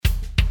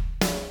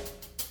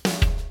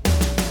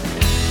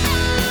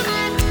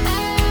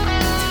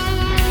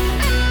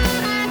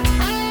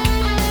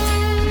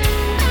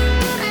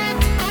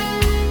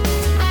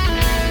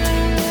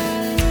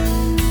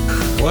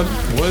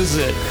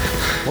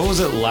What was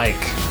it like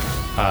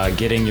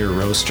getting your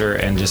roaster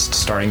and just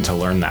starting to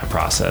learn that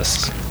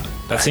process?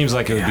 That seems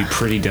like it would be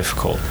pretty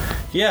difficult.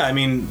 Yeah, I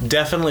mean,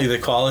 definitely the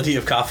quality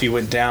of coffee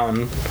went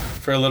down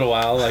for a little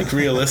while, like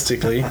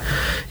realistically.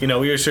 We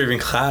were serving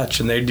Klatch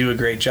and they do a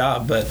great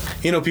job, but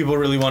people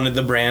really wanted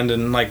the brand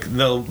and like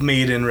the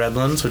made in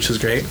Redlands, which is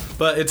great.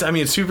 But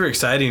it's super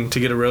exciting to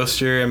get a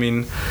roaster. I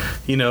mean,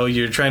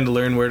 you're trying to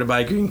learn where to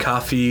buy green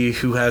coffee,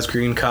 who has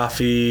green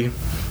coffee.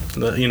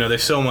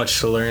 There's so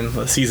much to learn,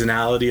 the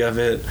seasonality of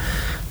it,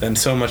 and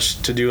so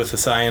much to do with the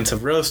science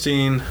of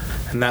roasting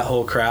and that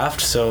whole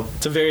craft. So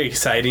it's a very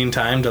exciting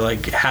time to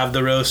like have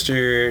the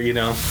roaster,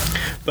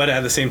 but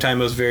at the same time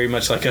it was very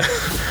much like a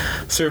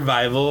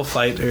survival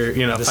fight or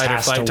fight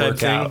or flight type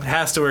thing. It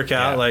has to work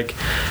out. Like,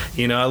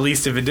 at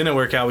least if it didn't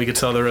work out, we could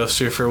sell the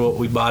roaster for what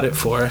we bought it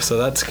for. So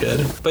that's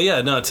good. But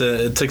yeah, no,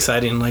 it's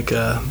exciting. Like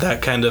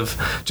that kind of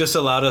just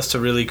allowed us to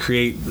really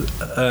create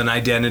an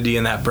identity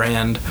in that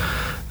brand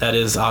that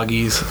is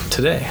Augie's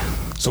today.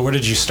 So where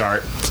did you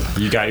start?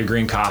 You got your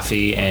green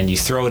coffee and you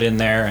throw it in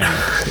there and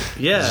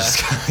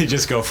you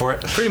just go for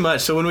it? Pretty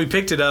much. So when we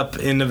picked it up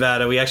in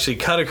Nevada, we actually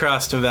cut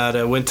across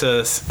Nevada, went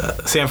to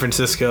San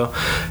Francisco,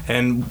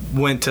 and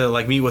went to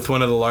like meet with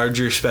one of the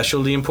larger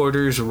specialty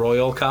importers,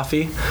 Royal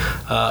Coffee,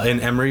 in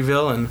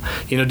Emeryville, and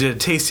did a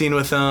tasting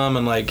with them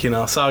and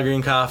saw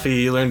green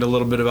coffee, learned a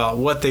little bit about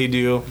what they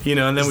do,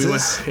 and then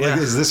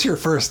is this your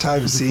first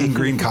time seeing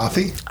green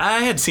coffee? I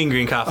had seen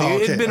green coffee. Oh,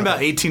 okay. It'd been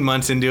about 18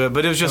 months into it,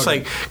 but it was just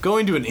like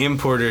going to an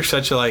importer,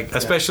 such a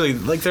especially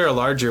they're a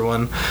larger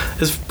one,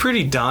 is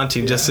pretty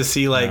daunting just to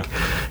see a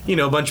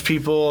bunch of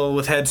people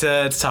with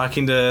headsets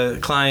talking to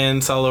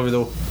clients all over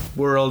the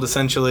world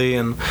essentially,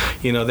 and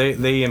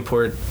they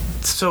import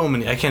so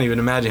many. I can't even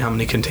imagine how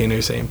many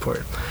containers they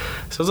import.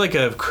 So it was like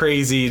a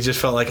crazy, just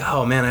felt like,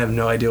 oh man, I have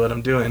no idea what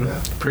I'm doing.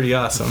 Yeah. Pretty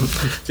awesome.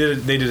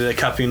 They did a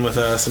cupping with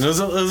us, and it was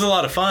a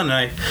lot of fun. And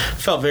I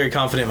felt very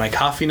confident in my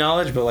coffee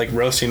knowledge, but like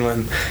roasting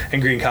and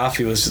green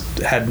coffee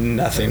had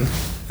nothing.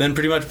 Then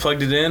pretty much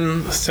plugged it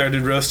in,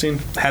 started roasting.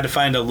 Had to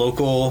find a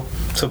local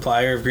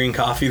supplier of green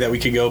coffee that we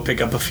could go pick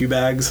up a few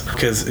bags,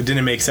 because it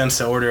didn't make sense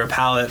to order a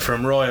pallet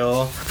from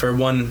Royal for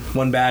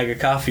one bag of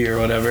coffee or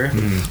whatever.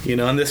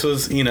 And this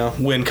was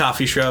when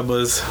Coffee Shrub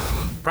was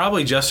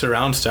probably just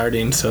around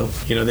starting, so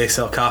they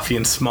sell coffee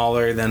in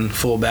smaller than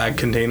full bag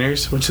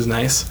containers, which is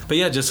nice. But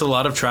yeah, just a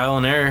lot of trial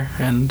and error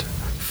and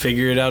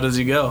figure it out as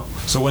you go.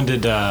 So when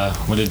did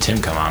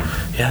Tim come on?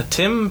 Yeah,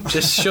 Tim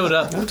just showed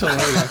up. So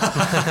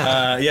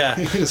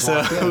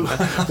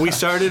we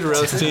started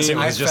roasting. Tim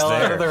was just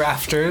there. Out of the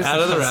rafters.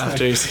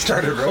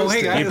 Started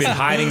roasting. You've been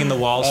hiding in the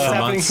walls for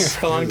months. Here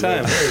for a long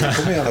time.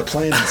 Put me on a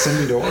plane and send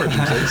me to Oregon,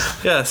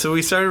 please. Yeah, so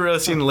we started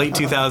roasting in late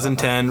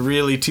 2010.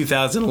 Really,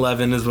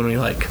 2011 is when we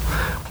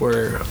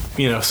were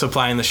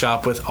supplying the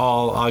shop with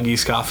all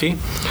Augie's coffee.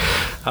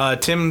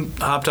 Tim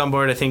hopped on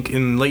board, I think,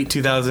 in late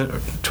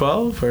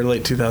 2012 or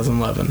late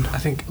 2011. I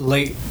think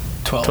late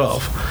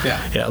 12.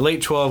 Yeah,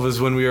 late 12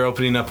 was when we were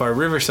opening up our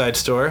Riverside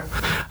store.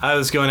 I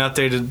was going out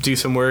there to do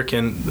some work,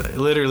 and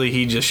literally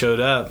he just showed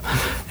up,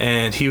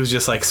 and he was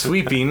just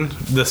sweeping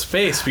the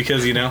space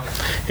because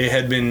it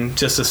had been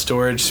just a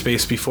storage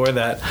space before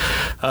that.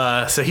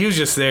 So he was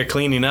just there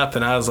cleaning up,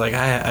 and I was like,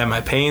 am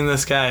I paying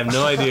this guy? I have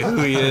no idea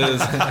who he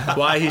is,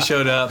 why he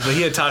showed up. But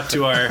he had talked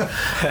to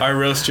our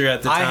roaster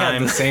at the time. I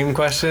had the same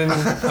question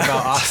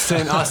about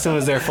Austin. Austin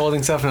was there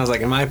folding stuff, and I was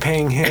like, am I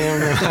paying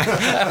him?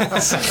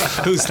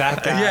 Who's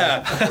that guy?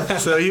 Yeah.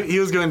 So he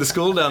was going to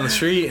school down the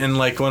street, and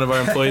one of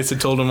our employees had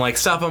told him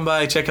stop on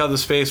by, check out the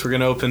space, we're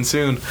going to open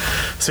soon.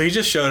 So he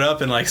just showed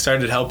up and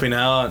started helping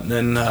out,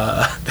 and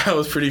that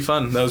was pretty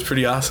fun. That was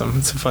pretty awesome.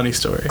 It's a funny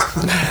story.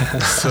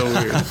 So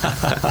weird.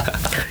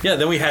 Yeah,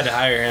 then we had to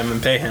hire him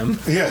and pay him.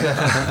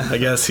 Yeah. I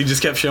guess he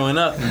just kept showing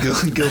up.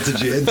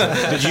 Guilted you into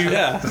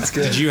it.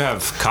 Did you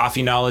have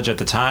coffee knowledge at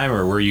the time,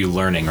 or were you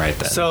learning right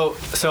then? So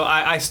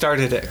I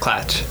started at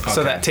Klatch. Okay.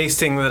 So that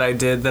tasting that I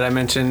did that I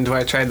mentioned where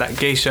I tried that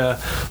geisha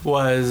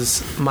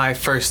was my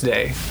first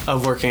day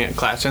of working at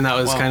Klatch, and that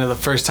was kind of the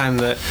first time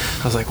that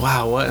I was like,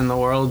 wow, what in the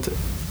world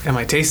am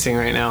I tasting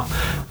right now?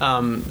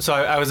 So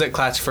I was at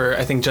Klatch for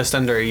I think just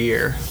under a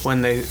year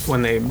when they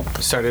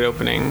started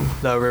opening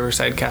the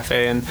Riverside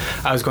Cafe, and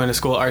I was going to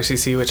school at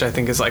RCC, which I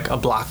think is a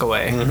block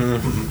away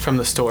from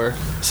the store.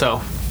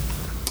 So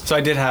I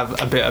did have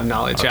a bit of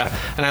knowledge, yeah.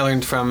 And I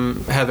learned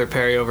from Heather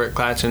Perry over at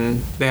Klatch,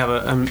 and they have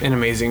an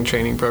amazing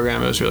training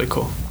program. It was really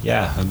cool.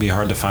 Yeah, it'd be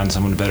hard to find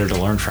someone better to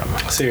learn from.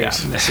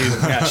 Seriously.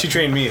 Yeah. She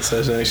trained me,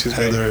 so she's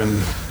great. Heather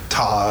and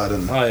Todd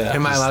and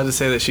Am I allowed to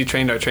say that she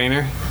trained our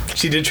trainer?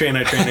 She did train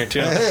our trainer too.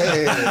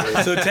 Hey.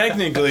 So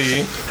technically,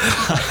 it's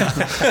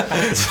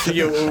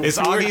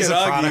Augie's a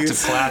product of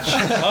Klatch.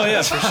 Oh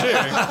yeah, for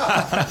sure,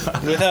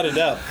 without a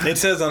doubt. It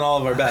says on all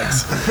of our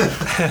bags.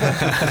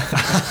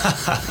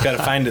 Got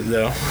to find it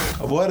though.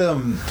 What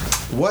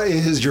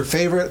is your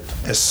favorite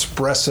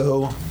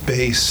espresso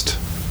based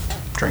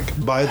drink?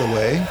 By the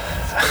way,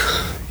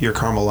 your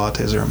caramel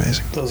lattes are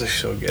amazing. Those are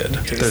so good.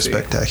 They're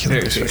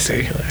spectacular. Very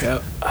tasty.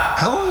 Yep.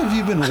 How long have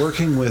you been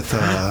working with?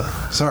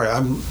 Sorry,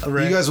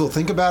 you guys will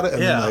think about it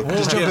and Yeah, then we'll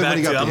just jump get in when back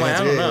you got to it. the I'm like,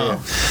 answer. I don't know.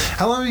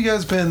 How long have you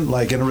guys been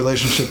like in a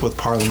relationship with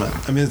Parliament?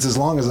 I mean, it's as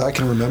long as I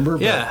can remember.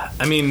 But Yeah,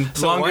 I mean,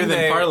 So longer one than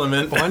day-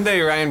 Parliament. One day,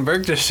 Ryan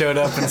Burke just showed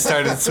up and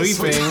started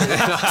sweeping.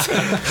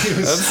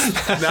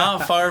 That's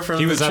not far from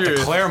He was the at truth.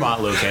 the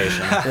Claremont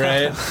location.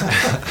 Right.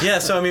 Yeah,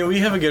 so I mean, we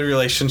have a good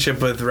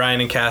relationship with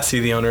Ryan and Cassie,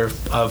 the owner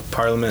of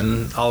Parliament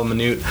and All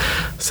Minute.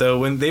 So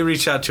when they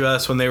reached out to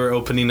us when they were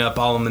opening up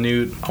All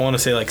Minute, I want to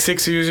say like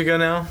 6 years ago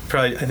now.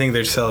 Probably, I think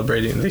they're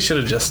celebrating. They should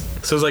have just.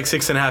 So it was like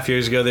 6.5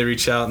 years ago. They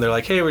reached out and they're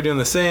like, "Hey, we're doing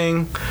this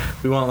thing.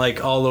 We want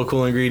like all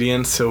local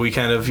ingredients." So we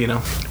kind of,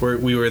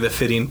 we were the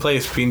fitting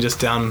place, being just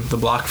down the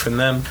block from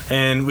them,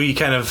 and we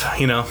kind of,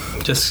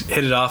 just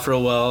hit it off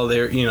real well.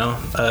 They're,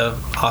 a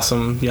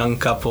awesome young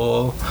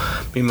couple.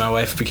 Me and my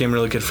wife became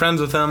really good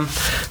friends with them.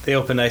 They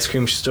opened ice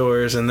cream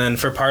stores, and then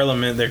for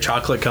Parliament, their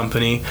chocolate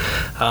company,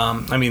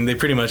 I mean, they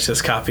pretty much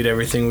just copied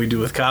everything we do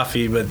with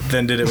coffee, but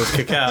then did it with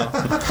cacao.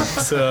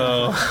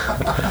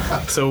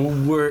 so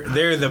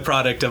they're the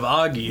product of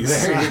Augie's,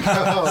 there you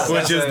go.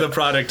 which is the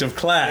product of It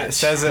Clatch.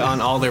 says it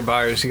on all their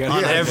bars. You got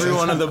On Yeah. every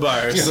one of the You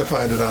bars. have to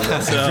find it on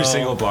that. Every So-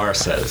 single bar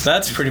says.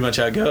 That's pretty much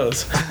how it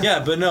goes. Yeah,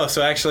 but no,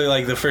 so actually,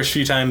 like, the first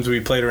few times we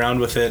played around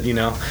with it,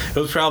 it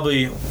was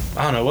probably,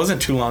 I don't know, it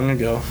wasn't too long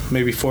ago,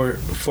 maybe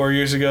 4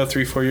 years ago,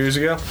 3-4 years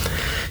ago.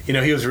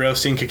 He was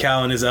roasting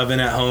cacao in his oven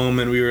at home,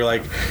 and we were,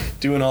 like,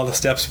 doing all the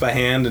steps by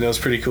hand, and it was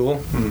pretty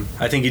cool.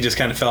 I think he just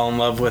kind of fell in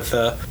love with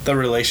the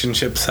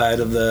relationship side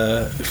of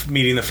the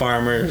meeting the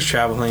farmers,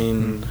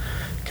 traveling,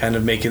 kind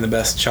of making the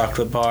best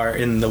chocolate bar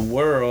in the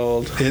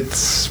world.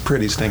 It's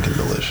pretty stinking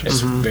delicious.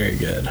 It's very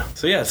good.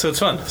 So yeah, so it's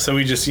fun. So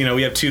we just,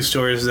 we have 2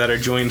 stores that are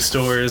joined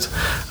stores,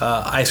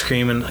 ice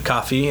cream and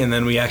coffee, and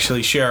then we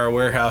actually share our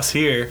warehouse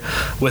here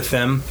with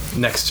them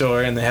next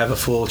door, and they have a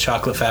full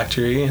chocolate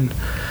factory, and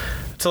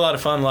it's a lot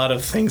of fun, a lot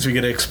of things we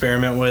get to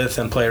experiment with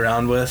and play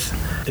around with.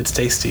 It's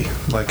tasty.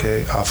 Like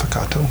a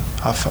affogato.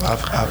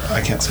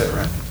 I can't say it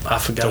right.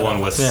 Affogato. The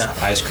one with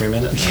ice cream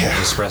in it? Yeah.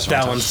 Espresso.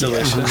 That on one's top?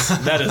 delicious.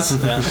 That is,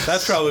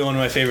 that's probably one of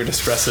my favorite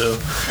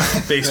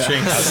espresso-based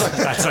drinks.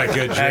 That's a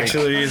good drink.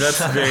 Actually,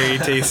 that's very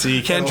tasty.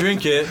 You can't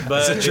drink it,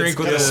 but It's a drink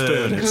with a good.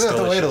 spoon. You It's just have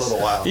to wait a delicious.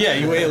 little while. Yeah,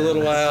 you wait a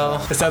little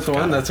while. Is that the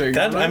one? That's what you're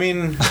That, going I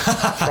mean,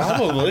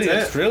 probably.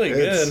 It's really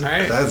It's- good.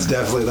 Right. That's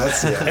definitely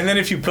yeah. And then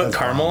if you put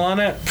caramel on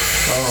it,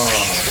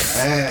 Oh,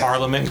 man.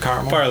 Parliament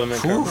caramel.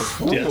 Parliament caramel.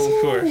 Yes, of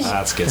course.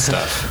 That's good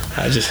stuff.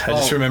 I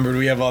just remembered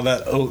we have all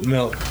that oat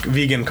milk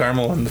vegan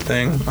caramel in the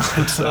thing.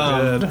 It's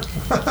so good.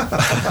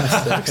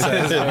 So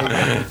excited.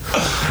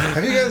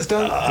 Have you guys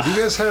done? You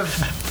guys are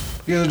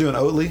doing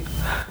Oatly?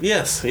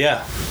 Yes,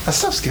 yeah. That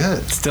stuff's good.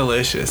 It's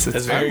delicious. It's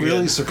It's I'm very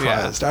really good.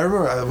 surprised. I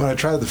remember when I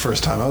tried it the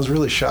first time, I was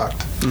really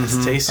shocked.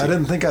 It's tasty. I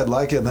didn't think I'd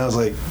like it, and I was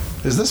like,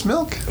 "Is this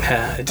milk?" Yeah, it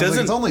I was like,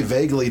 doesn't. it's only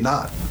vaguely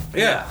not.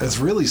 Yeah. It's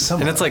really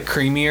similar. And it's like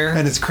creamier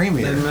and it's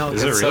creamier. than milk.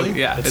 Is it It's so- really?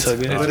 yeah, It's so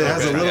good. But it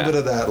has a good, little yeah. bit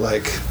of that,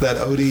 like that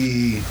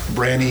oaty,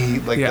 brandy,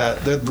 like Yeah.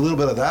 that. A little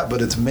bit of that,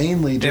 but it's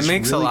mainly It just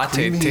makes really a latte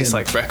creamy taste and-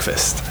 like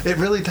breakfast. It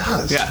really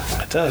does. Yeah,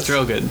 It does. it's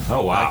real good.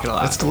 Oh, wow. I like it a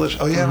lot. It's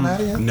delicious. Oh, you haven't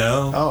had it yet?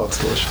 No. Oh, it's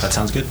delicious. That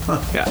sounds good.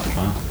 Yeah.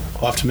 Wow.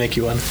 We'll have to make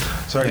you one.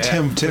 Sorry, Yeah,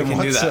 Tim. we Tim, can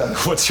do what's that.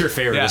 What's your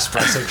favorite Yeah.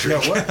 espresso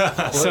drink? yeah,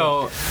 what?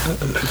 So,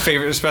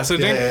 favorite espresso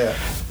drink? Yeah.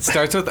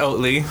 Starts with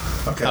Oatly.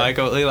 Okay. I like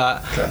Oatly a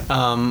lot. Okay.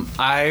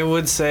 I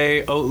would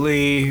say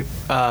Oatly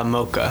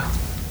mocha.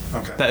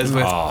 Okay. That is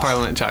with Oh,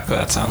 Parliament chocolate.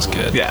 That sounds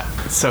good. Yeah,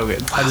 it's so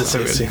good. It's so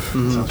tasty. good.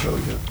 Sounds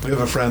really good. We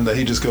have a friend that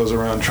he just goes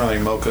around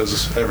trying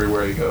mochas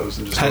everywhere he goes,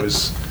 and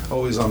just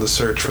always on the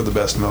search for the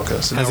best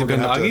mocha. So Has now he we're been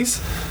to gonna have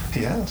Augie's?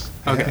 He has.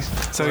 Okay.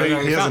 Has. So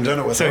Well, he hasn't done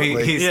it with So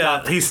Oatly. he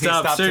stopped. He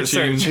stopped his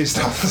searching. He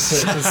stopped the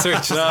search. His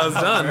search. No, it's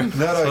done.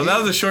 No, Well, he- that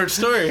was a short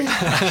story.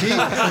 He,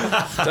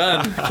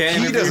 Done. Can't he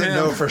interview doesn't him.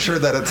 know for sure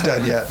that it's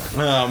done yet.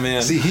 Oh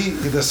man. See,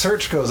 the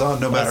search goes on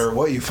no matter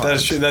what you find.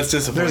 That's true. That's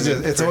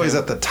disappointing. It's for always him.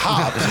 at the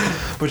top,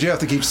 but you have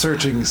to keep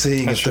searching,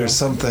 seeing if there's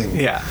something.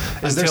 Yeah.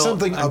 Is there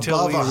something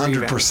until above we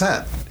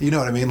 100%? You know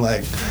what I mean?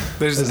 Like,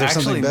 There's is there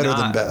actually something better than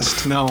not.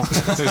 best? No,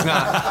 there's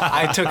not.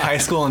 I took high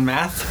school in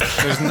math.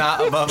 There's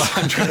not above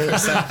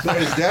 100%.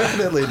 There's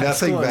definitely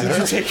nothing better.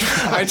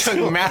 I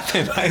took math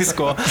in high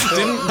school.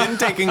 Didn't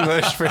take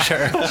English for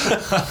sure.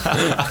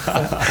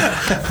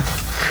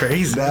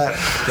 Crazy.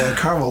 That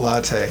caramel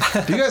latte.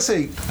 Do you guys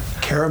say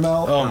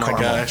caramel Oh or my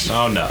caramel? gosh.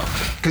 Oh, no.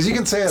 Because you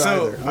can say it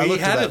So either. I we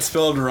looked had at it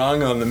spelled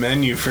wrong on the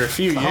menu for a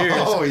few years.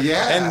 Oh,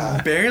 yeah.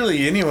 And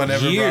barely anyone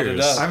ever brought it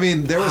Years. up. I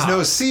mean, there was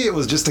no C, it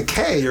was just a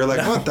K. You're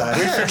like, what the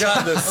We heck?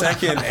 forgot the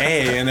second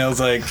A, and it was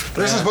like,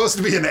 There's supposed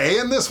to be an A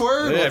in this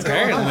word? yeah, What's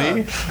going on?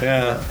 apparently,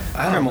 yeah.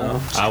 I don't know.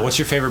 What's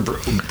your favorite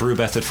brew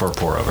method for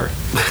pour over?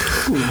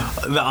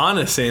 The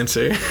honest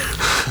answer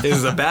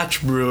is a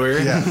batch brewer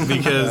Yeah.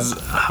 because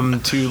I'm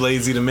too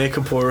lazy to make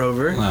a pour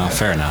over. Well,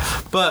 fair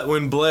enough. But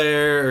when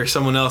Blair or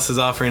someone else is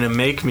offering to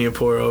make me a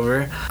pour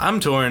over, I'm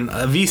torn.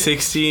 A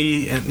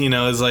V60, you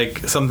know, is like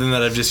something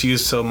that I've just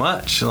used so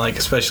much, like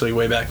especially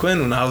way back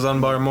when I was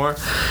on bar more.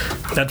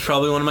 That's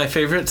probably one of my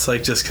favorites,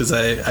 like just because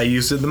I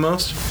used it the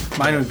most.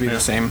 Mine would be the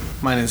same.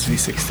 Mine is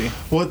V60.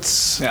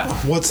 What's Yeah.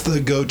 what's the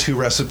go-to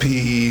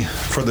recipe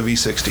for the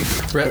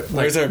V60?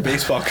 Where's our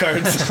baseball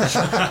cards?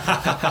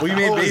 We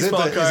made Oh, is it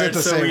baseball the- is it cards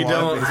the so same we one?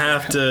 don't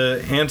have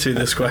to answer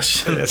this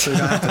question. So you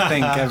don't have to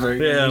think ever.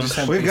 You Yeah. just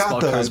have We've baseball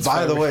got those. cards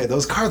By the forever. way,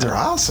 those cards are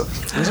awesome.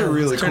 Those are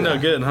really Turned cool.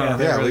 out good, huh? Yeah,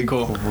 they're really we,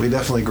 cool. We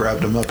definitely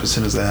grabbed them up as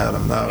soon as they had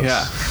them. That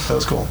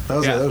was cool. That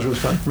was Yeah. really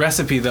fun.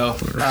 Recipe though.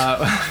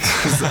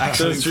 Is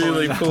actually Just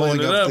really pulling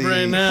pulling it up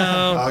right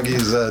now.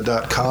 Augie's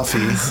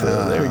 .coffee.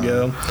 So there we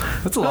go.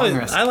 That's a I long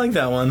like, recipe. I like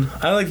that one.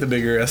 I like the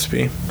bigger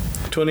recipe.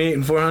 28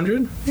 and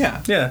 400?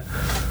 Yeah. Yeah.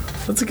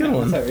 That's a good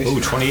one. Ooh,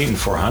 28 and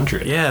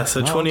 400. Yeah,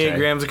 so 28 okay.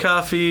 grams of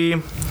coffee,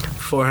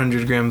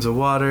 400 grams of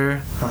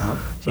water.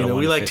 So You know,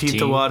 we like to heat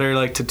the 115. water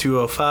like to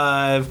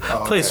 205.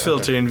 Place okay,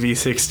 filter in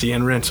V60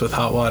 and rinse with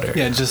hot water.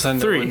 Yeah, just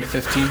under 3. 1 to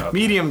 15.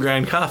 Medium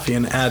grind coffee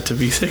and add to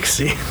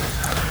V60.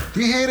 Do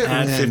you hate it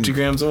Add when, 50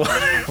 grams of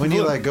water. when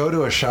you like go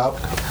to a shop?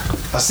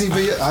 See,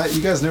 but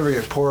you guys never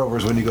get pour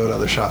overs when you go to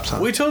other shops, huh?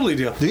 We totally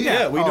do. Do you?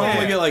 Yeah, we Oh,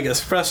 normally yeah. get like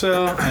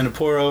espresso and a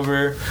pour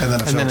over. and then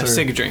a and then a filter,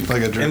 sig drink.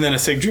 like a drink. And then a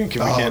sig drink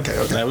if we Oh, can. okay,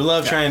 okay. Yeah, we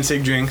love trying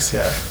sig drinks.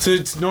 Yeah. So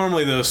it's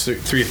normally those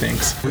three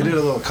things. We did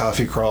a little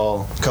coffee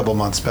crawl a couple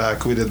months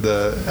back. We did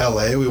the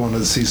LA. We wanted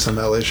to see some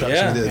LA shops.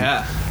 Yeah, we did, yeah.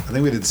 I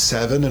think we did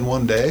 7 in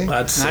one day.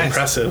 That's Nice.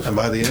 impressive. And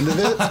by the end of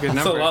it, Good That's a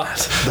number. lot.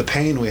 the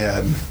pain we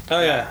had.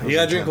 Oh yeah, you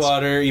gotta drink intense.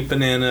 water, eat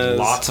bananas.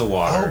 Lots of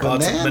water. Oh,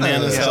 Lots of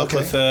bananas Yeah, help okay.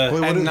 with Wait,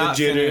 what And is- not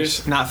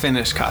jitters. not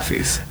finished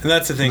coffees. And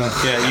that's the thing.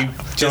 Yeah, you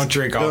Don't just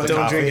drink all the don't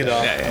coffee. drink it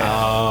all. Yeah, yeah.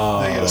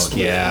 Oh, They gotta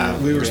split. yeah.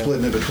 We were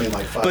splitting it between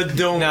like 5. But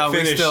don't No, we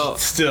finish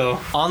still-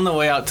 On the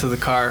way out to the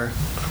car,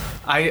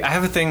 I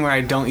have a thing where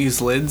I don't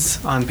use lids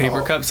on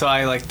paper Oh. cups, so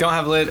I like don't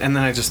have a lid, and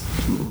then I just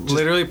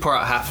literally pour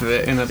out half of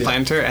it in a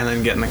planter and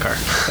then get in the car.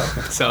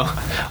 So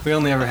we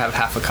only ever have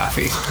half a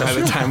coffee by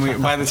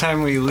the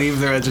time we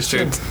leave the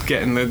register to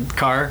get in the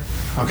car.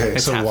 Okay,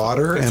 It's so half-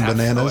 water it's and half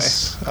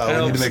bananas. We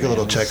need to make a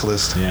little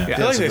checklist. Yeah. I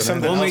feel like there's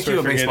something We'll else make you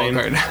a we're baseball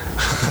forgetting.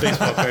 card.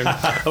 Baseball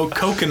card. Oh,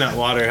 coconut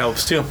water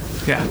helps too.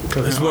 Yeah.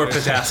 There's more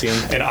potassium.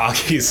 And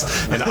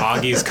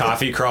Augie's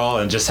coffee crawl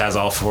and just has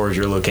all 4 of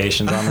your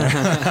locations on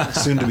there.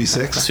 Soon to be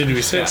 6. Soon to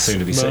be 6. Yeah, soon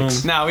to be Boom.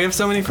 6. Now we have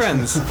so many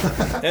friends.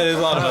 Yeah, there's a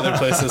lot of other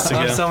places to We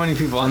have go. so many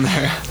people on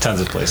there.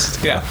 Tons of places.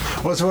 to go. Yeah.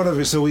 What's one of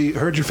your? So we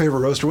heard your favorite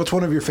roaster. What's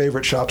one of your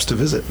favorite shops to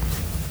visit?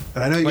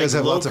 And I know you Like guys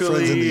have lots of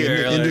friends in the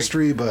locally or like-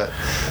 industry, but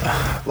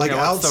like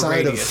Yeah, what's the outside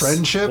of radius?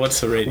 friendship,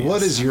 What's the radius?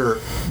 What is your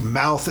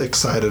mouth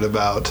excited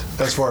about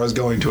as far as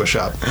going to a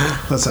shop?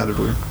 That sounded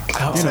weird.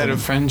 Outside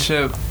of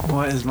friendship,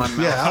 what is my mouth?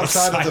 Yeah,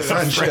 outside of the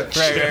friendship.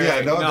 Right, right, Yeah,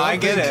 right. no, No, don't I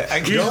get think- it. I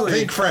get don't it.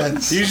 think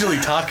friends. Usually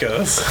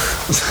tacos.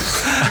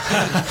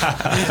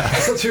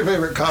 What's your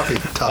favorite coffee?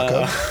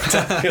 Taco.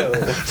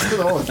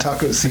 Oh,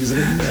 taco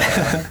seasoning.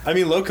 I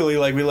mean, locally,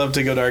 like we love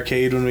to go to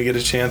arcade when we get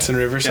a chance in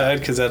Riverside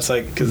because that's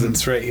like because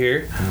it's right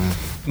here.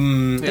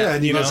 Yeah,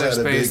 and you you guys know, had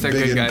a space, big,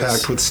 they're big good guys.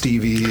 impact with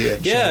Stevie.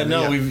 And Yeah, Shane.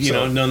 no, we've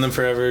so- known them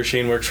forever.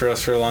 Shane worked for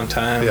us for a long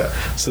time. Yeah.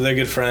 So they're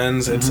good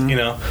friends. It's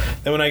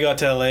Mm-hmm. Then when I go out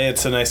to LA,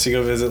 it's so nice to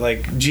go visit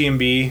like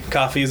G&B.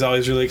 Coffee is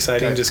always really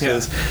exciting Okay. just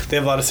because they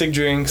have a lot of sig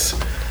drinks.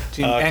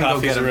 And Go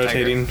Coffees Get are 'Em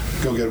rotating.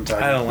 Go get them.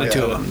 Tiger. I don't The like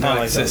two that. of them. I They're don't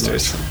like that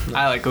sisters.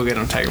 I like Go Get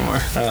 'Em Tiger more.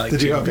 much. I like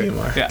Did you? G&B Okay.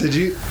 more. Yeah. Did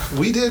you?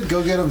 We did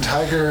go get him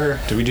Tiger.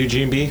 Do we do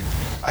G&B?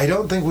 I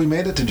don't think we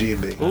made it to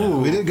G&B. Ooh.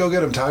 We did go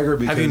get him Tiger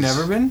because. Have you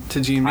never been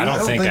to G&B? I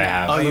don't think I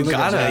have. Oh, I you don't think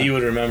I've gotta. Yeah, you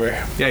would remember.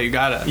 Yeah, you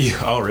gotta.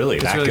 Oh, really?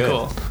 It's that really good?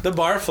 cool. The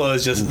bar flow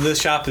is just the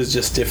shop is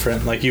just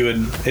different. Like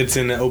it's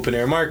in an open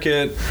air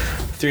market,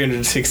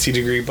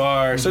 360-degree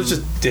bar, so it's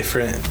just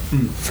different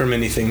from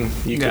anything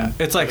you Yeah, can.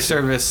 it's like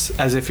service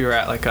as if you were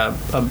at like a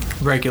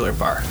regular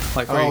bar,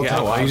 like where Oh, you, okay.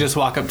 get, Wow. you just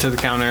walk up to the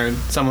counter,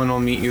 someone will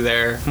meet you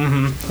there.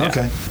 Mm-hmm.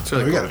 Okay.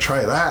 really we cool. got to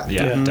try that.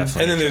 Yeah,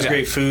 definitely. And then there's Yeah.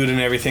 great food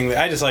and everything.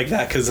 I just like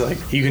that because like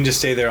you can just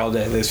stay there all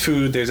day. There's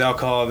food, there's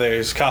alcohol,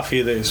 there's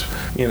coffee, there's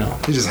You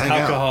just hang out.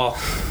 alcohol,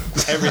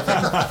 everything.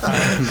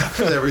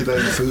 Everything: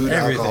 food,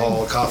 Everything.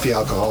 alcohol, coffee,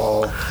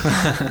 alcohol,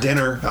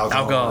 dinner, alcohol.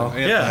 Alcohol.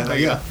 Yeah, there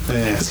you go.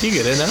 Yes. You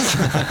get it,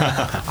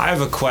 huh? I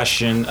have a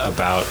question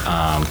about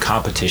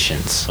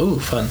competitions Ooh,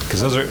 fun.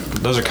 because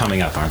those are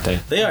coming up, aren't they?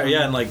 They are,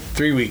 yeah, in like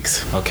 3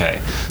 weeks.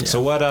 Okay.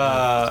 So what?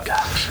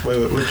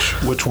 Wait,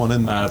 which one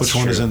in? That's which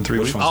one is true. in 3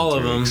 Which weeks? one's in All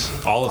of 3 them.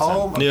 weeks? All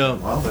of them. Oh, Yeah,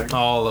 well, there you go.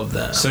 all of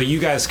them. So you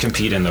guys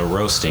compete in the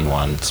roasting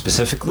one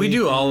specifically? We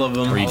do all of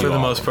them Or you do for the all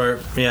most of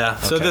part. Yeah.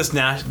 So Okay. this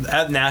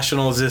at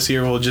nationals this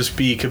year we'll just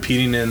be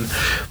competing in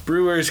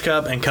Brewers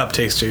Cup and Cup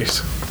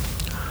Tasters.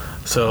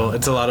 So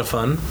it's a lot of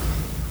fun.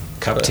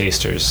 Cup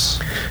tasters.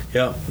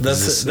 Yep. That's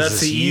Is that's this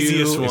the you?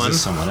 easiest Is one.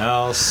 this someone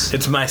else?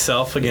 It's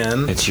myself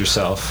again. It's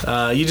yourself.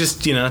 You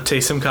just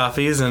taste some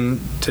coffees and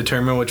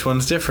determine which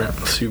one's different.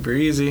 Super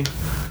easy.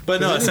 But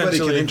no, Anybody can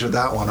essentially, enter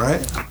that one,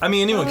 right? I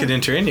mean, anyone could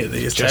enter any of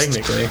these,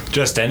 technically.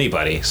 Just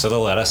anybody. So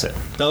they'll let us in.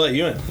 They'll let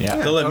you in. Yeah.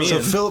 They'll let me So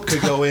in. Philip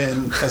could go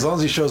in as long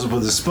as he shows up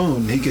with a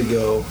spoon. He could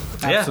go.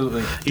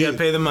 Absolutely. Yeah. You got to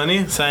pay the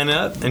money, sign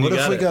up, and What you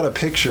if got we it. got a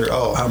picture?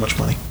 Oh, how much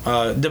money?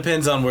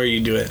 Depends on where you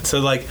do it. So,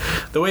 like,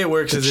 the way it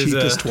works The is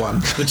cheapest one.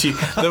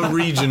 the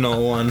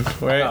regional one,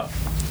 right?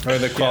 Or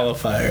the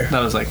qualifier.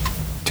 That was like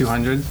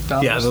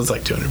 $200. Yeah, that was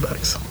like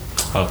 $200.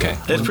 Okay.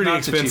 It's pretty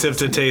Not the expensive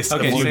to taste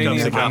Okay, a few so you cups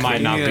need of a- I coffee.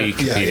 might not be Yeah.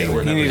 competing.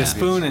 Yeah. You need a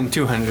spoon and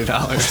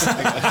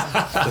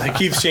 $200. It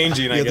keeps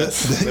changing, I Yeah,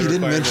 guess. you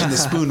didn't mention the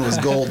spoon was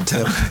gold,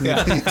 Tim.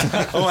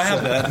 Oh, I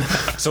have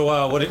that.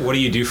 So what do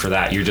you do for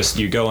that?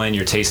 You go in,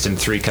 you're tasting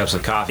 3 cups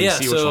of coffee,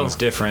 see which one's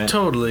different.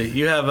 Totally.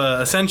 You have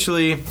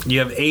essentially you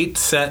have 8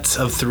 sets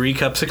of 3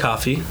 cups of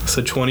coffee,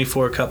 so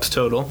 24 cups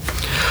total.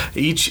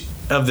 Each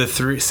of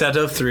the set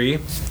of 3,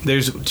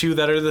 there's 2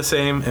 that are the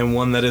same and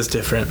 1 that is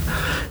different,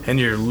 and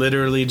you're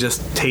literally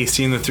just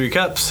tasting the 3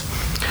 cups,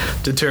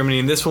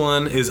 determining this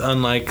one is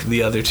unlike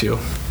the other 2.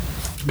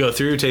 Go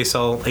through, taste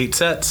all 8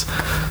 sets,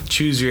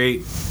 choose your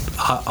 8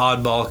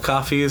 oddball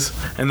coffees,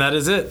 and that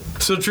is it.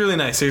 So it's really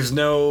nice. There's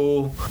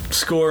no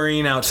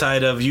scoring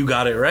outside of you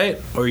got it right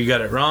or you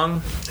got it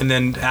wrong, and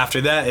then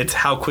after that it's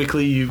how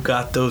quickly you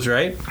got those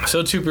right.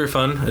 So it's super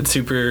fun. It's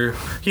super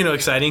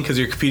exciting because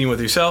you're competing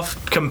with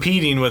yourself,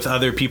 competing with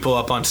other people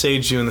up on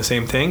stage doing the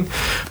same thing,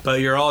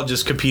 but you're all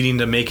just competing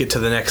to make it to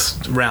the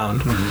next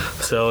round.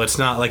 So it's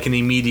not like an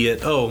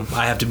immediate, oh,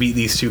 I have to beat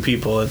these 2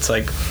 people. It's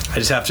like I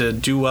just have to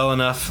do well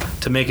enough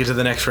to make it to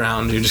the next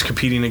round. You're just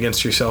competing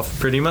against yourself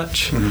pretty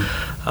much.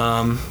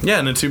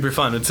 And it's super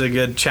fun. It's a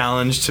good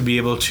challenge to be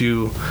able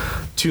to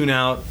tune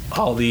out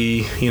all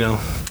the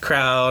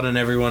crowd and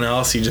everyone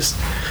else. You just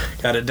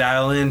got to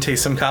dial in,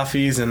 taste some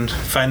coffees, and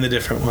find the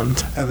different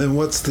ones. And then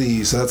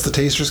so that's the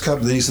Taster's Cup.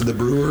 Then you said the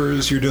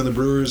Brewers. You're doing the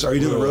Brewers. Are you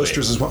doing the Wait.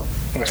 Roasters as well?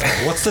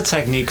 What's the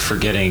technique for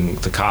getting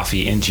the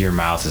coffee into your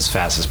mouth as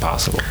fast as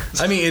possible?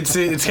 I mean,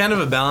 it's kind of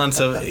a balance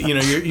of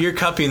you're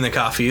cupping the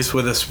coffees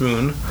with a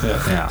spoon.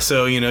 Yeah.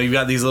 So you've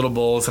got these little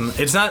bowls, and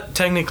it's not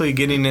technically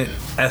getting it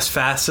as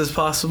fast as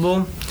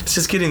possible. It's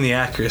just getting the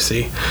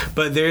accuracy.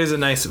 But there is a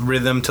nice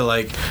rhythm to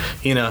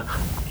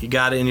you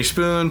got it in your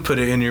spoon, put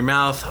it in your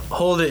mouth,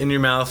 hold it in your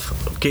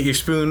mouth, get your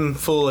spoon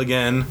full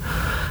again,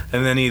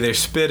 and then either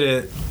spit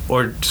it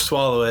or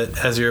swallow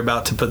it as you're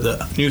about to put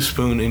the new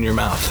spoon in your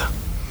mouth.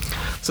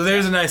 So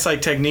there's a nice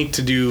technique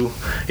to do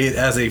it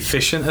as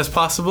efficient as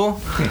possible.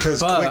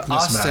 Because But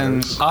quickness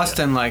matters.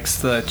 Austin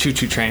likes the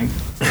choo-choo train.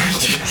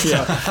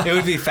 Yeah, it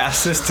would be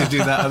fastest to do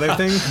that other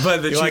thing.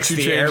 But the He likes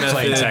choo-choo the train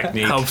airplane method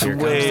technique. helps Here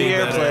comes way the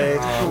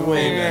better.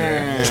 Way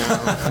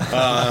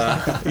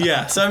better.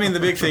 Yeah. So I mean, the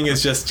big thing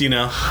is just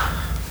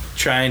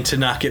trying to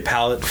not get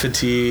palate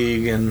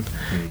fatigue and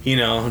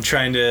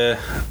trying to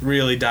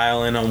really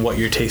dial in on what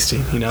you're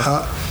tasting.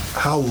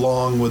 How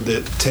long would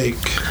it take?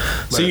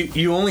 So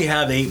you only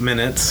have 8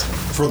 minutes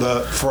for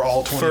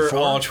all 24. for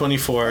all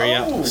 24.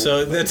 Yeah. Oh.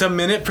 So that's a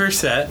minute per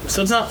set.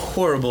 So it's not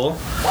horrible.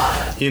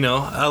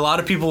 A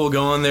lot of people will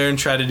go on there and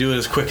try to do it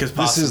as quick as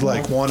possible. This is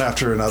like one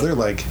after another,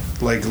 like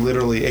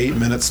literally 8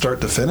 minutes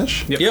start to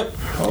finish. Yep.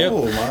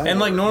 Oh, my And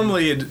word.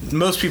 normally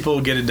most people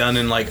get it done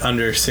in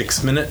under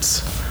 6 minutes.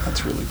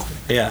 That's really quick.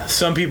 Yeah,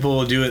 some people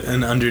will do it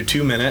in under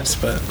 2 minutes,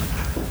 but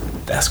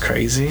that's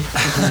crazy.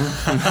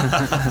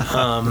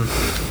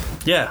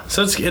 Yeah,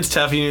 so it's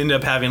tough. You end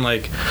up having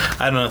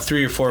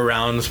 3 or 4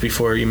 rounds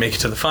before you make it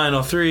to the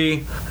final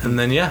 3, and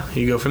then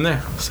you go from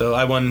there. So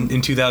I won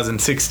in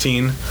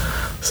 2016,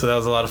 so that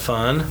was a lot of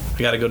fun.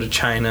 We got to go to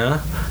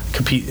China,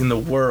 compete in the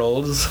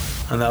Worlds,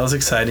 and that was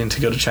exciting to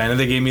go to China.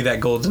 They gave me that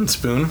golden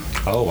spoon.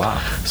 Oh,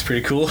 wow. It's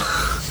pretty cool.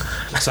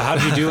 So how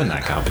did you do in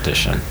that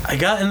competition? I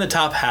got in the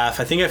top half.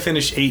 I think I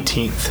finished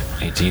 18th.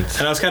 18th?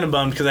 And I was kind of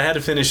bummed because I had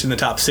to finish in the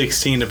top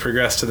 16 to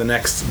progress to the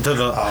next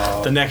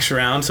the next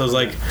round. So I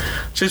was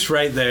just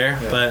right there.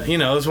 Yeah. But it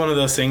was one of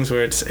those things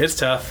where it's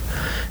tough.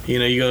 You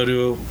go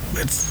to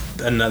it's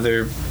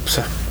another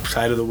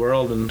side of the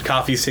world, and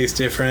coffees taste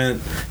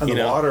different. And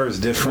the water is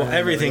different. Well,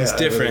 everything's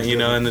different,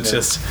 and it's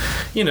just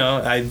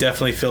I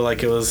definitely feel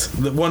like it was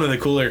one of the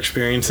cooler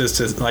experiences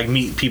to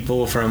meet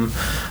people from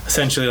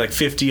essentially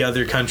 50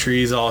 other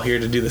countries all here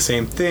to do the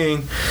same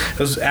thing. It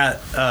was at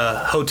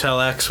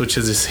Hotel X, which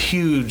is this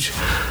huge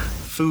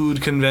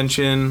food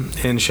convention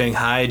in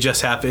Shanghai. It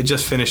just happened. It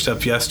just finished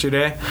up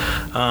yesterday.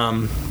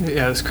 Yeah,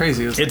 it was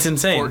crazy. It was It's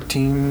insane.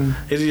 14.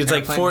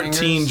 It's 14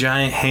 hangers.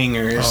 giant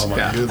hangers. Oh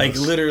my goodness.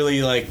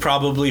 Literally,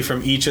 probably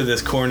from each of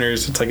this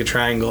corners, it's a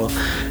triangle.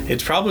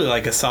 It's probably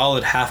a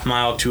solid half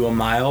mile to a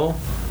mile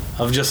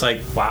of just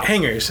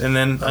hangers, and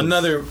then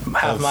another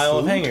half mile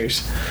of food?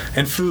 hangers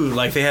and food.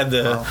 They had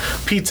the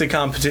pizza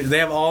competition. They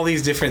have all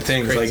these different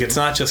things. It's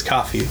not just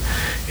coffee;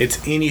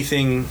 it's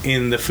anything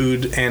in the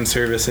food and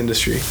service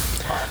industry.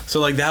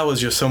 So that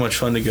was just so much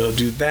fun to go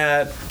do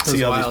that.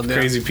 See all wild, these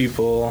crazy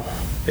people.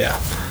 Yeah,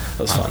 that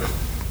was fun.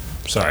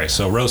 Sorry,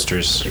 so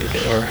roasters.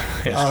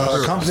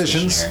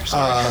 Competitions.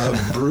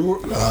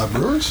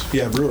 Brewers?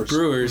 Yeah, Brewers.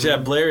 Brewers. Yeah,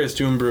 Blair is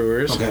doing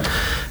Brewers. Okay.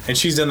 And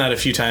she's done that a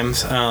few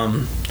times.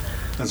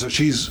 And so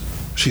she's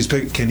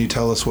Can you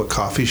tell us what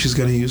coffee she's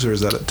going to use, or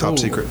is that a top Ooh.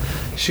 secret?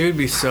 She would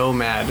be so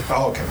mad.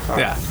 Oh, okay. All right.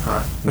 Yeah. All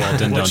right. Well, then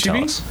don't What'd she tell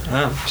be? us.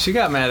 Oh. She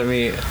got mad at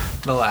me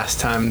the last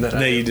time that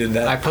you did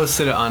that. I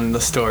posted it on the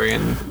story,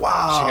 and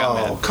Wow. she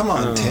got mad. Come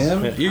on,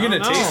 Tim. Yeah, you're gonna I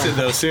don't taste know. it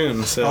though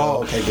soon. So.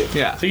 Oh, okay, good.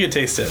 Yeah. So you can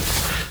taste it.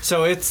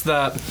 So it's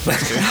the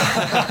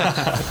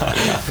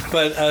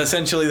But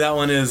essentially, that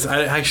one is.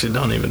 I actually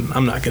don't even.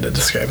 I'm not good at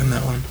describing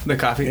that one. the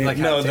coffee. Like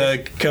how no,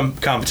 it tastes? the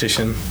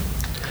competition.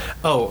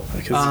 Oh,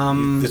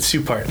 Because it's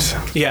 2 parts.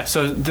 yeah.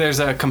 So there's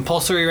a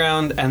compulsory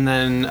round and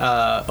then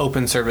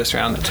open service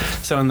round.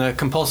 So in the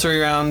compulsory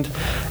round,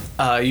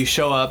 you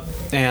show up,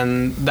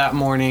 and that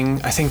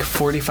morning, I think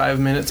 45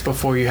 minutes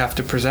before you have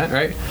to present,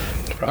 right?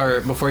 Or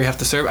before you have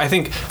to serve. I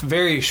think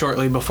very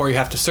shortly before you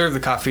have to serve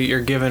the coffee,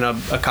 you're given a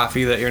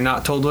coffee that you're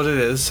not told what it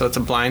is. So it's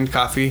a blind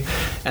coffee,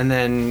 and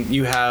then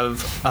you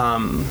have,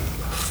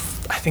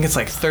 I think it's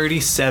like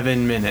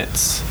 37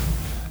 minutes.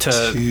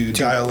 To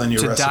dial in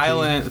your recipe.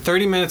 Dial in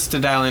 30 minutes to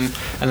dial in,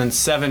 and then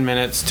 7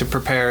 minutes to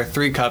prepare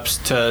 3 cups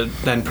to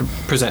then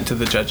present to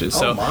the judges.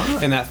 So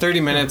my. in that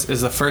 30 minutes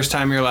is the first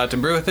time you're allowed to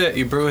brew with it.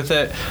 You brew with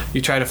it. You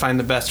try to find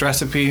the best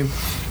recipe,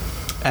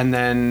 and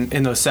then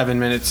in those 7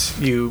 minutes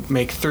you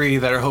make 3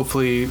 that are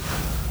hopefully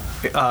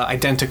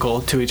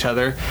identical to each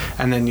other,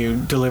 and then you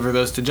deliver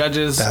those to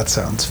judges. That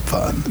sounds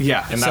fun.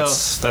 Yeah, And so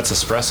that's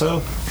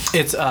espresso?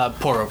 it's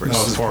pour overs.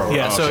 Oh, pour over.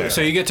 Yeah, Oh, so okay.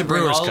 so you get to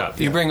bring Brewer's all cup,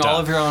 you yeah. bring all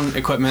Done. of your own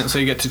equipment. So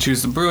you get to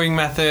choose the brewing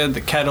method,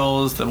 the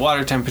kettles, the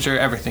water temperature,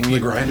 everything. The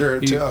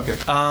grinder, too?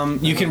 Okay.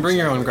 You can bring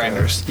your own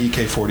grinders.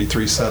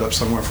 EK43 setup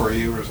somewhere for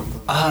you or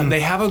something? They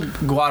have a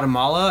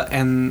Guatemala,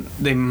 and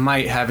they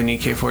might have an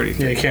EK43.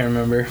 Yeah, I can't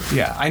remember.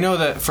 Yeah, I know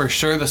that for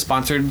sure. The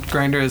sponsored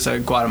grinder is a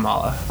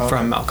Guatemala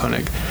from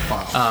Malkonig.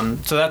 Wow.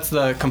 So that's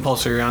the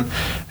compulsory round,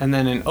 and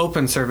then an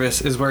open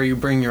service is where you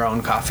bring your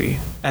own coffee,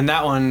 and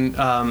that one,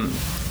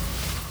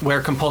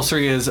 where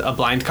compulsory is a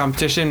blind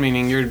competition,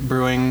 meaning you're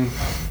brewing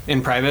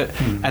in private,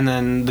 and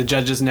then the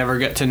judges never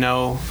get to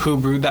know who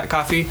brewed that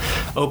coffee.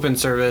 Open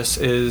service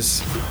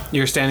is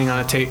you're standing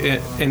on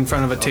in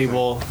front of a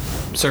table,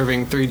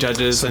 serving 3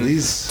 judges So and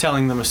these-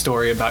 telling them a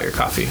story about your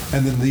coffee.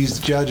 And then these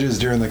judges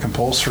during the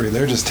compulsory,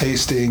 they're just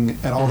tasting,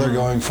 and all they're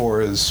going for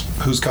is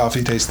whose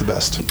coffee tastes the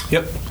best.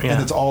 Yep.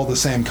 And it's all the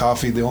same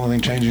coffee. The only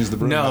thing changing is the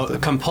brewing No,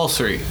 method.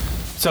 compulsory.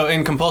 So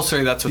in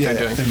compulsory, that's what Yeah,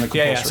 they're yeah, doing. in the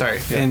Yeah, compulsory.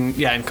 sorry.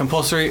 In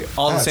compulsory,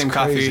 all That's the same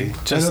crazy. coffee,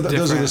 just And different.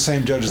 those are the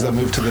same judges that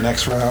move to the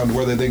next round,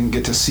 where they then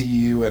get to see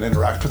you and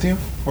interact with you,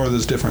 or are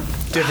those different?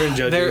 Different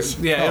judges.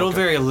 It'll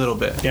vary a little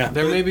bit. Yeah.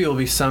 There maybe will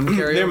be some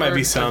carryover. There might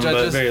be of some, but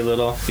judges. very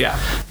little. Yeah.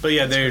 But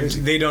yeah,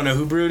 they don't know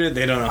who brewed it.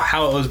 They don't know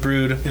how it was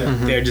brewed.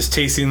 They're just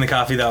tasting the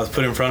coffee that was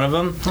put in front of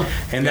them.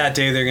 And that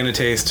day they're going to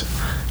taste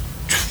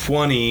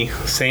 20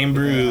 same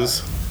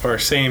brews or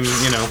same,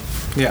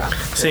 Yeah.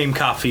 same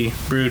coffee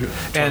brewed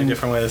 20 And-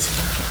 different ways.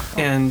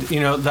 And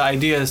the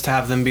idea is to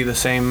have them be the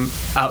same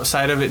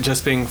outside of it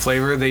just being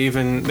flavor.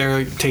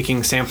 They're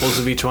taking samples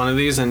of each one of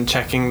these and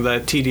checking the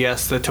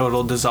TDS, the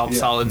total dissolved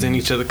solids in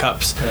each of the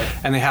cups,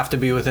 and they have to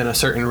be within a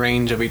certain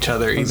range of each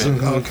other. Even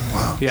Okay,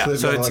 wow. Yeah, So they've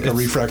so got it's- like a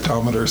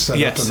refractometer set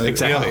Yes, up. And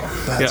exactly. Wow,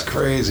 that's Yep.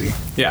 crazy.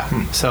 yeah,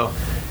 so.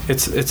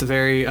 It's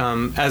very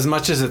as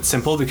much as it's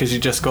simple because you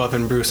just go up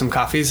and brew some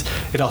coffees.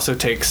 It also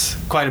takes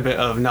quite a bit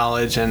of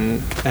knowledge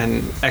and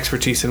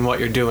expertise in what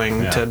you're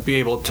doing to be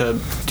able to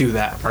do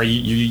that. Are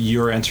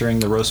you're entering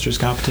the roasters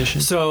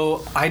competition?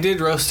 So I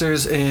did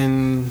roasters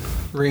in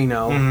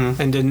Reno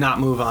and did not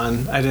move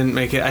on. I didn't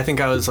make it. I think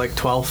I was like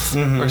 12th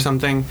or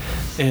something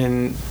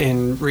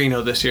in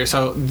Reno this year.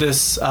 So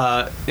this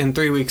in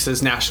 3 weeks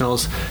is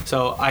nationals.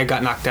 So I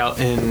got knocked out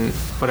in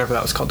whatever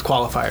that was called,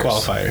 qualifiers.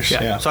 Qualifiers,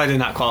 yeah. So I did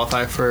not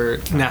qualify for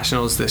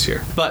nationals this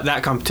year. But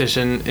that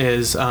competition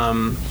is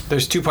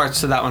there's 2 parts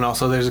to that one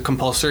also. There's a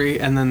compulsory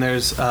and then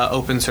there's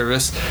open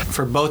service.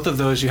 For both of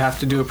those, you have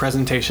to do a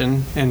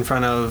presentation in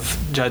front of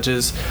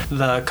judges.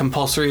 The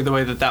compulsory, the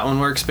way that one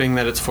works, being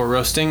that it's for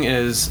roasting,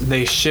 is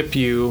they ship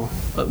you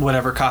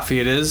whatever coffee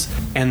it is,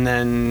 and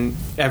then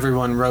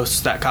everyone roasts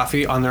that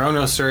coffee on their own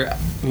roaster,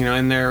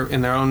 in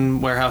their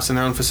own warehouse, in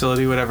their own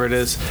facility, whatever it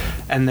is,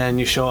 and then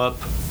you show up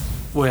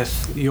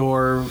with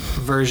your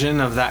version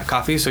of that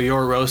coffee, so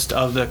your roast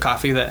of the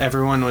coffee that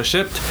everyone was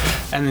shipped,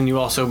 and then you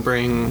also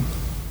bring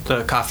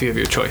the coffee of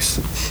your choice,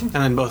 and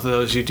then both of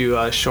those you do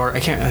a short. I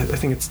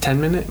think it's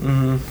 10-minute,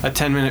 a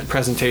 10-minute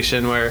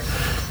presentation where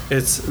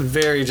it's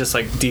very just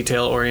like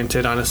detail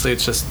oriented. Honestly,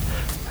 it's just,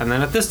 and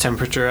then at this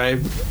temperature I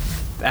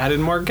added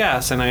more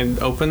gas and I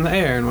opened the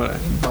air and what.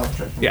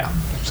 Yeah,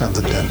 Sounds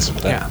intense.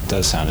 That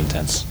does sound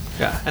intense.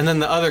 yeah. And then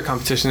the other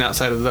competition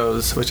outside of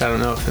those, which I don't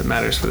know if it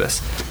matters for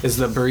this, is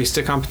the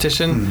barista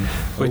competition,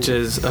 which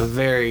is a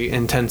very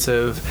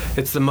intensive.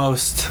 It's the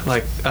most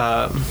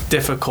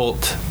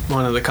difficult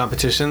one of the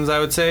competitions, I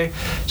would say,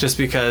 just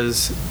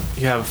because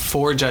you have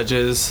 4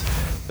 judges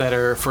that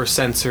are for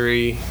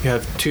sensory. You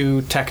have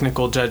 2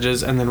 technical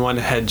judges and then 1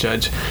 head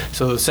judge.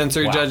 So the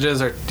sensory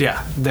judges are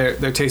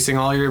they're tasting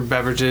all your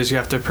beverages. You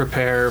have to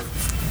prepare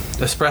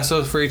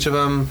espressos for each of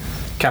them,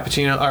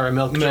 cappuccino or a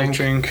milk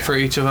drink for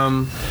each of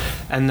them,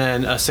 and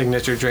then a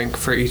signature drink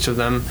for each of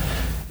them.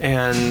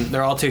 And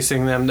they're all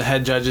tasting them. The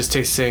head judge is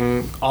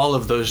tasting all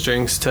of those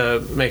drinks to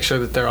make sure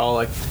that they're all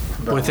like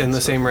within the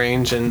same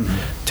range and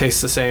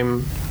taste the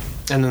same.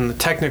 And then the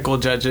technical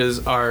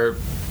judges are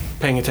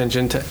paying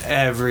attention to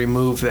every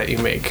move that you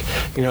make.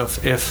 You know,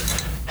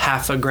 if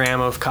half a gram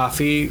of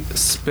coffee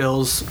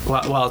spills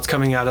while it's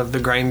coming out of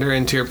the grinder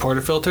into your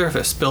portafilter, if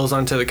it spills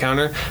onto the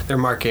counter, they're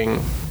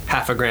marking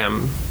half a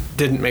gram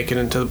didn't make it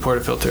into the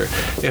portafilter.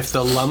 If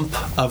the lump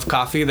of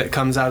coffee that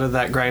comes out of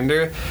that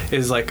grinder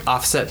is like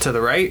offset to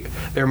the right,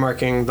 they're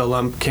marking the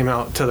lump came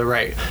out to the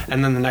right.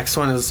 And then the next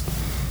one is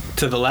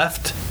to the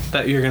left,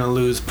 that you're going to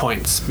lose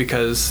points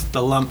because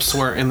the lumps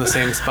weren't in the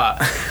same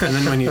spot. And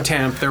then when you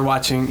tamp, they're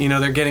watching, you know,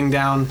 they're getting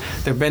down,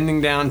 they're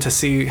bending down to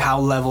see how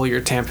level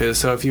your tamp is.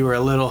 So if you were a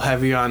little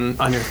heavy on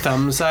your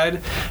thumb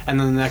side, and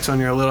then the next one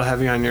you're a little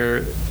heavy on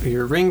your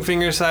ring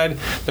finger side,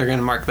 they're going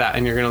to mark that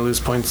and you're going to lose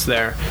points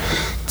there.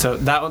 So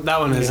that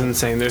one is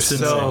insane. There's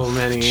so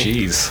many.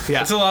 Jeez.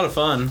 Yeah. It's a lot of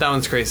fun. That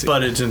one's crazy.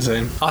 But it's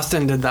insane.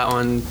 Austin did that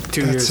one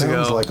 2 years ago.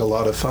 That sounds like a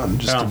lot of fun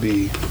just to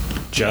be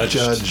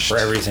judged for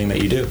everything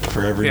that you do.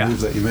 For every move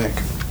that you make.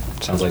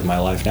 Sounds like my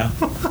life now.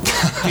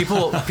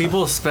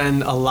 People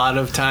spend a lot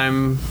of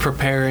time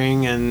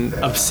preparing and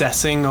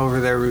obsessing over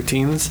their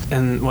routines.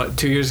 And what,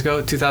 2 years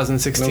ago,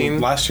 2016? No,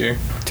 last year.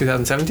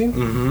 2017?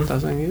 Mm-hmm.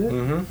 That's when you did it?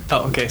 Mm-hmm.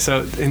 Oh, okay.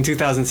 So in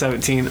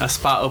 2017, a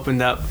spot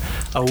opened up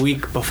a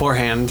week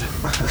beforehand.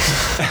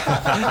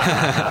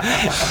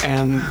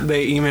 And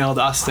they emailed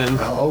Austin.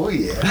 Oh,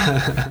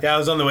 yeah. Yeah, I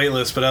was on the wait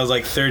list, but I was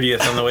like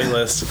 30th on the wait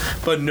list.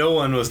 But no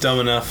one was dumb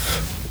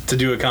enough to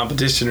do a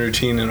competition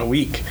routine in a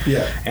week.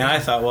 Yeah. And I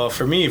thought, well,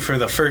 for me, for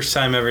the first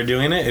time ever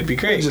doing it, it'd be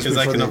great because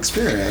I can the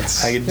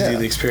experience. I could do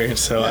the experience.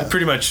 So I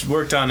pretty much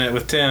worked on it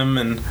with Tim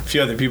and a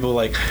few other people,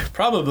 like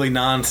probably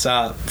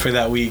nonstop for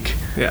that week.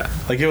 Yeah.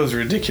 Like it was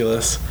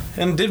ridiculous.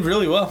 And did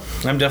really well.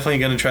 I'm definitely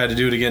going to try to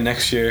do it again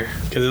next year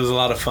because it was a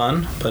lot of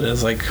fun, but it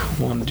was like,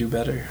 I want to do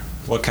better.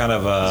 What kind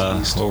of,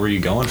 what were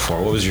you going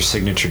for? What was your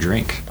signature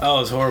drink? Oh,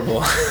 it was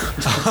horrible.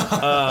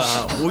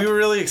 We were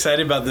really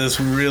excited about this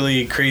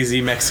really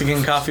crazy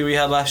Mexican coffee we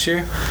had last year.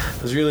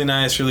 It was really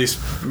nice,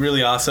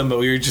 really awesome, but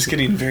we were just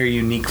getting very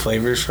unique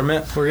flavors from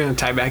it. We're going to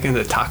tie back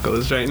into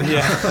tacos right now.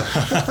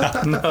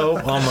 Yeah.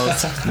 No,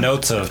 almost.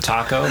 Notes of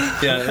taco?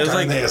 Yeah, it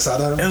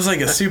was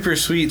like a super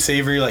sweet,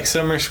 savory, like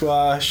summer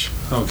squash.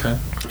 Okay.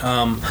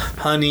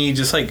 Honey,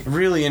 just like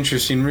really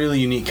interesting, really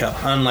unique cup,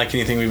 unlike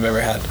anything we've ever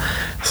had.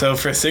 So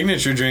for a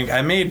signature drink,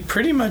 I made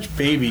pretty much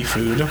baby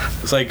food.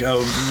 It's like a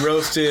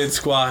roasted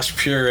squash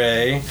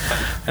puree,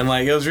 and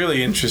like it was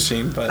really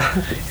interesting, but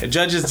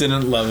judges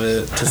didn't love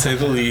it, to say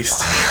the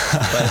least.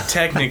 But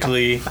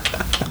technically,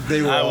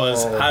 I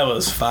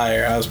was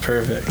fire. I was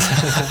perfect.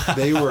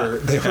 They were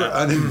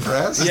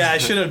unimpressed. Yeah, I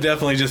should have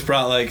definitely just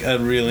brought like a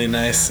really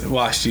nice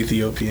washed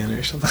Ethiopian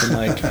or something,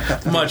 like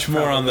much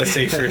more on the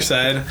safer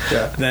side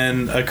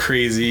than a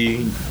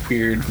crazy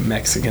weird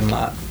Mexican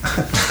lot.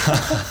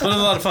 But it was a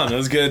lot of fun. It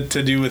was good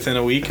to do within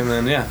a week, and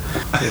then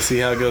we'll see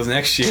how it goes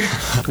next year.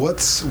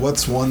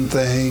 What's one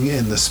thing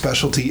in the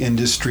specialty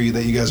industry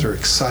that you guys are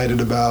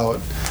excited about?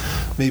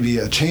 Maybe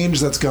a change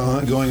that's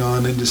going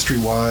on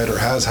industry-wide or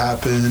has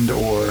happened,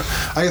 or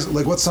I guess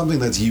like what's something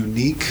that's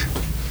unique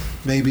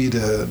maybe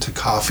to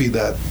coffee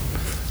that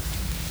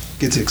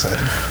gets you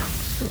excited?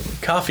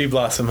 Coffee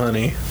Blossom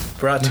Honey,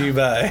 brought to you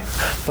by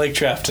Blake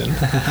Trafton.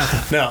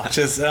 No,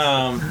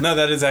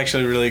 that is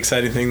actually a really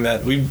exciting thing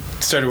that we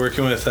started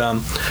working with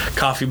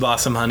Coffee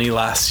Blossom Honey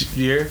last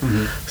year.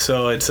 Mm-hmm.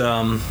 So it's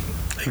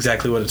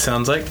exactly what it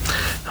sounds like.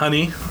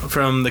 Honey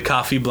from the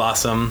coffee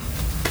blossom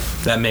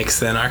that makes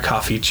then our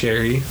coffee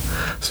cherry.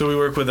 So we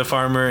work with a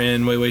farmer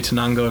in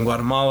Huehuetenango in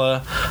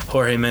Guatemala,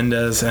 Jorge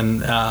Mendez,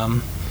 and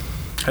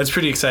it's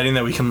pretty exciting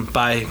that we can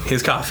buy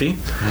his coffee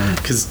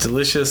because it's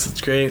delicious,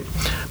 it's great,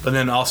 but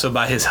then also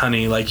buy his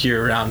honey like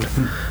year round.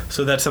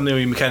 So that's something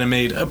we kind of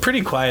made a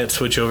pretty quiet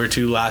switch over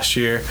to last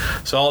year.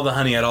 So all the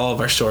honey at all of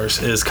our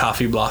stores is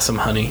Coffee Blossom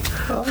honey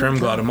from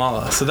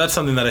Guatemala. So that's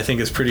something that I think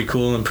is pretty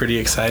cool and pretty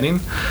exciting.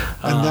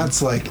 And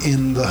that's like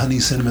in the honey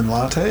cinnamon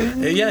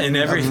latte? Yeah, in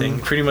everything.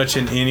 Pretty much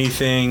in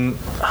anything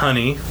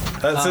honey.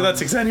 So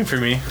that's exciting for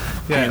me.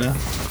 Yeah. You know?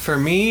 For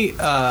me,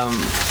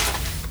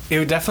 it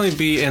would definitely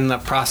be in the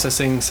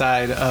processing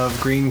side of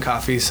green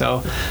coffee.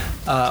 So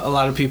a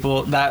lot of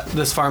people,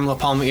 this farm, La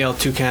Palma y El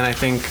Tucan, I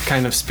think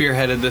kind of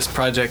spearheaded this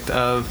project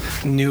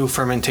of new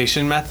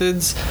fermentation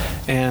methods.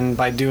 And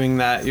by doing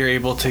that, you're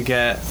able to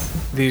get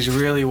these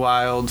really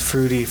wild,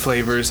 fruity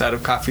flavors out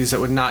of coffees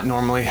that would not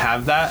normally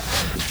have that.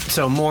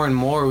 So more and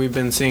more, we've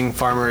been seeing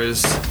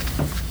farmers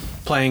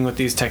playing with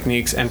these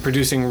techniques and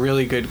producing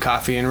really good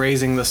coffee and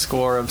raising the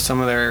score of some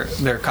of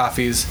their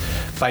coffees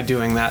by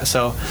doing that.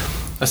 So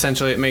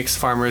essentially, it makes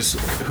farmers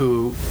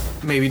who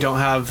maybe don't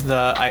have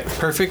the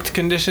perfect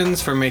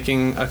conditions for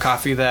making a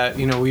coffee that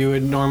we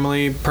would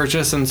normally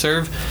purchase and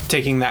serve,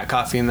 taking that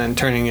coffee and then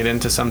turning it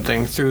into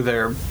something through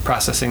their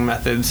processing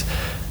methods,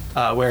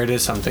 where it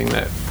is something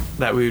that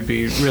that we would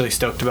be really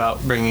stoked about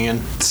bringing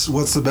in.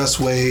 What's the best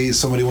way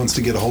somebody wants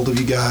to get a hold of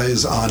you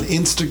guys on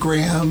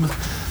Instagram?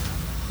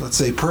 Let's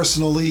say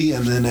personally,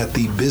 and then at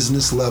the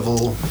business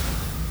level,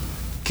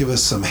 give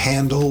us some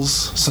handles,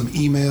 some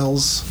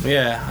emails.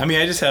 Yeah, I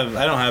mean, I don't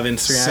have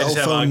Instagram. I just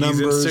have phone Augie's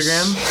numbers.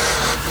 Instagram.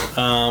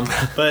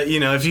 But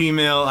if you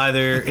email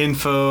either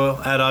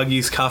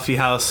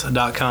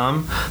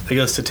info@augiescoffeehouse.com, that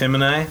goes to Tim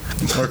and I,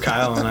 or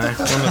Kyle and I,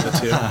 one of the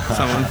two,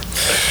 someone.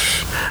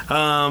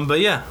 But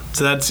yeah,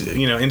 so that's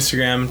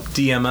Instagram,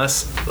 DM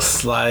us,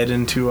 slide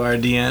into our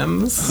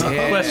DMs?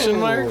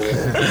 Question mark.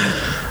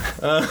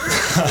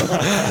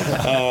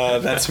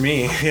 That's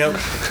me. Yep.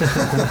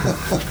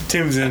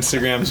 Tim's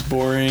Instagram's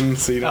boring,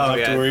 so you don't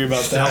have to worry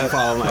about that. Don't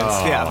follow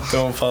mine. Yeah.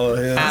 Don't follow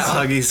his. At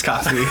Huggies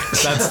Coffee.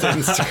 That's the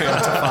Instagram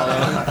to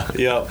follow.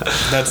 Yep.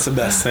 That's the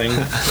best thing.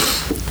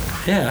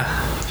 Yeah.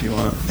 If you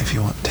want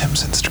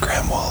Tim's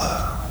Instagram,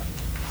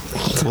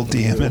 we'll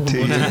DM it to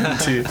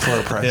you for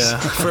a price. Yeah,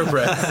 for a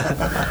price.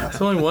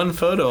 There's only one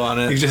photo on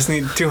You it. just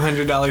need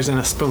 $200 and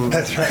a spoon.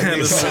 That's right.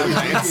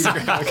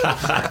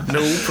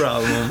 No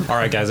problem. All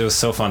right, guys, it was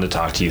so fun to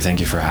talk to you. Thank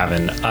you for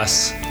having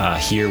us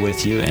here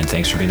with you, and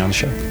thanks for being on the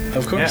show.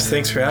 Of course. Yeah.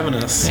 Thanks for having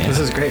us. Yeah. This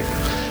is great.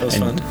 That was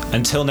And fun.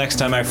 until next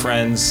time, my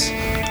friends,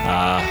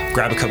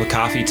 grab a cup of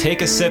coffee,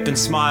 take a sip, and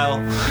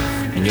smile,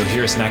 and you'll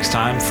hear us next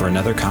time for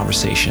another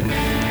conversation.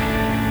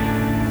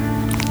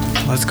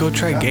 Let's go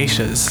try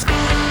geishas.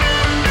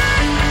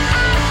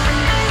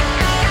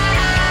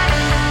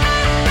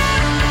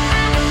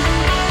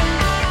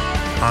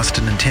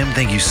 Austin and Tim,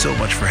 thank you so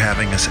much for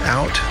having us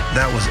out.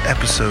 That was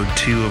episode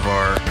 2 of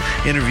our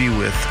interview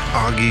with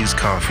Augie's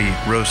Coffee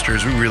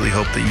Roasters. We really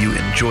hope that you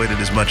enjoyed it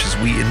as much as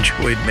we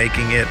enjoyed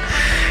making it.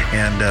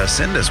 And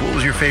send us, what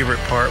was your favorite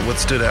part? What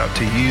stood out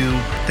to you?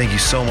 Thank you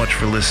so much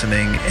for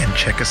listening, and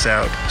check us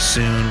out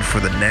soon for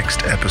the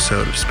next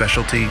episode of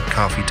Specialty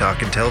Coffee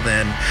Talk. Until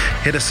then,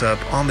 hit us up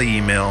on the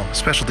email,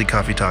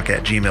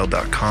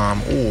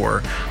 specialtycoffeetalk@gmail.com,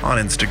 or on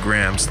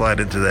Instagram, slide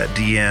into that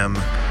DM,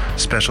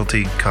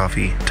 Specialty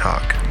Coffee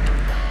Talk.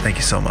 Thank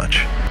you so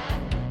much.